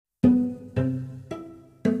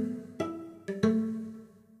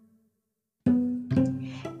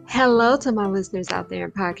Hello to my listeners out there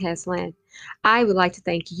in podcast land. I would like to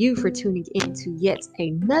thank you for tuning in to yet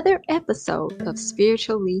another episode of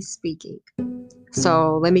Spiritually Speaking.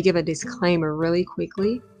 So, let me give a disclaimer really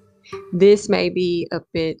quickly. This may be a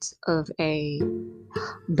bit of a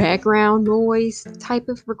background noise type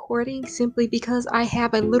of recording simply because I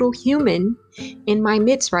have a little human in my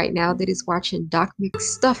midst right now that is watching Doc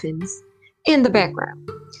McStuffins in the background.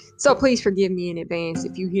 So, please forgive me in advance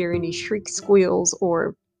if you hear any shriek squeals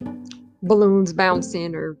or balloons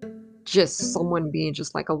bouncing or just someone being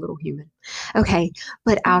just like a little human. Okay,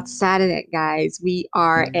 but outside of that, guys, we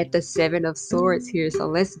are at the Seven of Swords here, so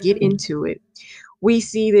let's get into it. We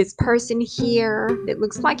see this person here that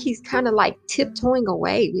looks like he's kind of like tiptoeing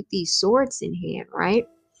away with these swords in hand, right?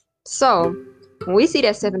 So when we see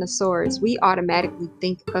that Seven of Swords, we automatically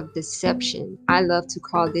think of deception. I love to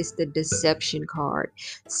call this the deception card.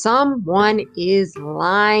 Someone is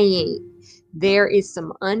lying. There is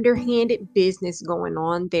some underhanded business going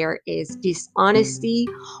on. There is dishonesty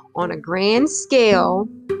on a grand scale.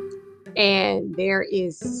 And there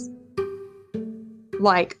is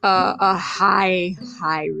like a high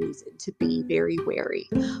reason to be very wary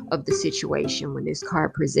of the situation when this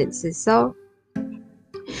card presents itself.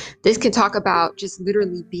 This can talk about just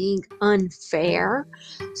literally being unfair.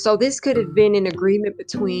 So this could have been an agreement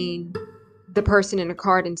between the person in the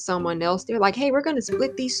card and someone else. They're like, hey, we're going to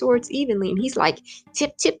split these swords evenly. And he's like,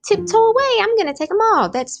 tiptoe away. I'm going to take them all.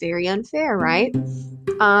 That's very unfair, right?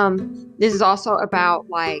 This is also about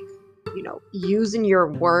like, using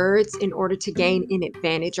your words in order to gain an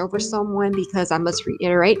advantage over someone, because I must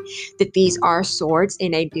reiterate that these are swords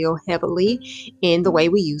and they deal heavily in the way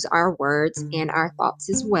we use our words and our thoughts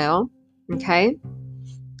as well. Okay.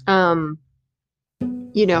 Um,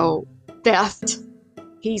 Theft.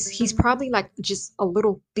 He's probably like just a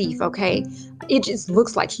little thief, okay? It just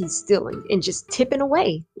looks like he's stealing and just tipping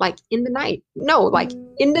away, like in the night. No, like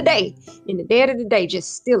in the day, in the dead of the day,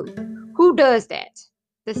 just stealing. Who does that?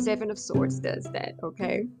 The Seven of Swords does that,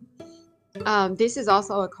 okay? This is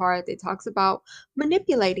also a card that talks about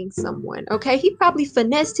manipulating someone, okay? He probably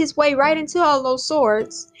finessed his way right into all those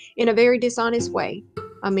swords in a very dishonest way.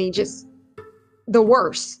 I mean, just the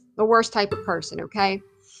worst type of person, okay?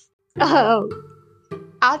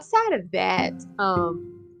 Outside of that,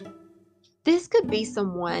 this could be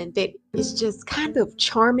someone that is just kind of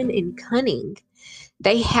charming and cunning.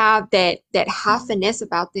 They have that high finesse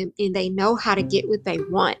about them, and they know how to get what they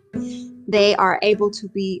want. They are able to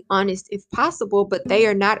be honest if possible, but they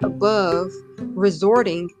are not above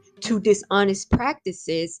resorting to dishonest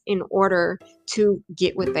practices in order to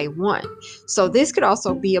get what they want. So this could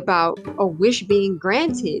also be about a wish being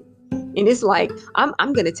granted. And it's like, I'm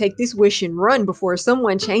going to take this wish and run before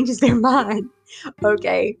someone changes their mind.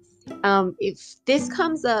 Okay. If this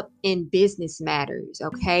comes up in business matters,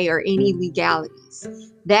 okay, or any legalities,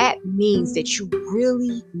 that means that you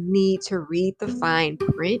really need to read the fine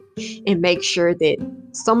print and make sure that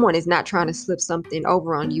someone is not trying to slip something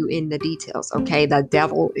over on you in the details, okay? The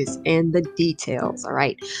devil is in the details, all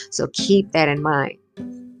right? So keep that in mind,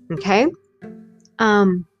 okay?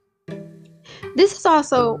 This is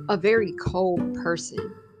also a very cold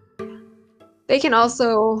person. They can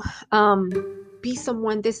also be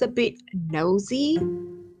someone that's a bit nosy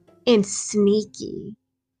and sneaky.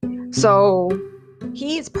 So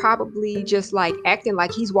he's probably just like acting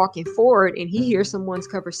like he's walking forward and he hears someone's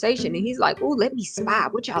conversation and he's like, oh, let me spy.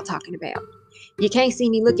 What y'all talking about? You can't see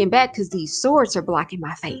me looking back because these swords are blocking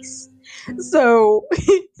my face. So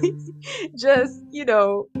just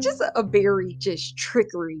a very just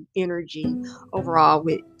trickery energy overall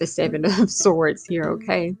with the Seven of Swords here,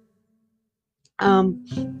 okay?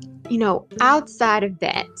 Outside of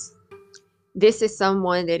that, this is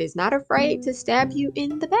someone that is not afraid to stab you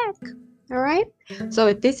in the back. All right. So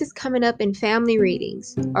if this is coming up in family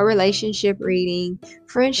readings or relationship reading,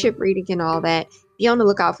 friendship reading, and all that, be on the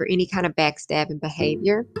lookout for any kind of backstabbing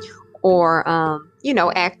behavior or,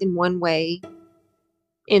 acting one way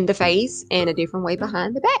in the face and a different way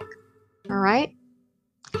behind the back. All right.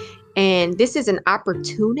 And this is an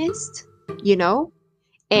opportunist,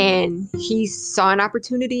 and he saw an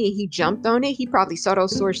opportunity and he jumped on it. He probably saw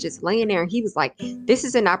those swords just laying there and he was like, this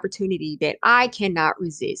is an opportunity that I cannot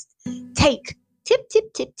resist. Take. Tip,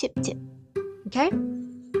 tip, tip, tip, tip. Okay.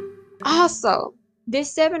 Also, this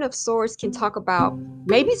Seven of Swords can talk about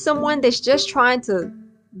maybe someone that's just trying to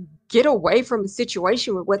get away from a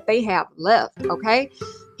situation with what they have left. Okay.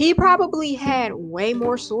 He probably had way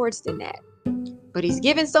more swords than that, but he's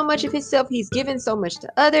given so much of himself. He's given so much to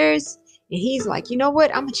others. And he's like, you know what?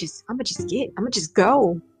 I'm gonna just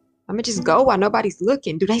go. I'm gonna just go while nobody's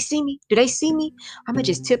looking. Do they see me? Do they see me? I'm gonna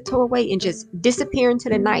just tiptoe away and just disappear into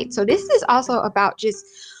the night. So this is also about just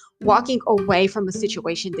walking away from a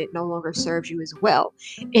situation that no longer serves you as well.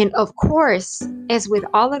 And of course, as with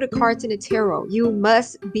all of the cards in the tarot, you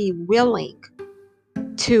must be willing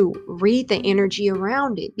to read the energy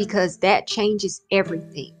around it because that changes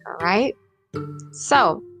everything. All right.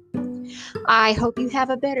 So I hope you have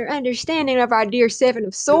a better understanding of our dear Seven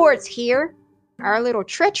of Swords here, our little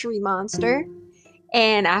treachery monster.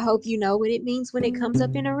 And I hope you know what it means when it comes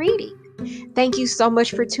up in a reading. Thank you so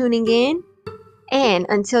much for tuning in. And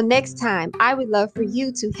until next time, I would love for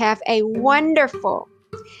you to have a wonderful,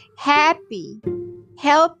 happy,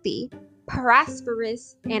 healthy,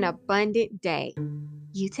 prosperous, and abundant day.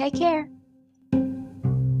 You take care.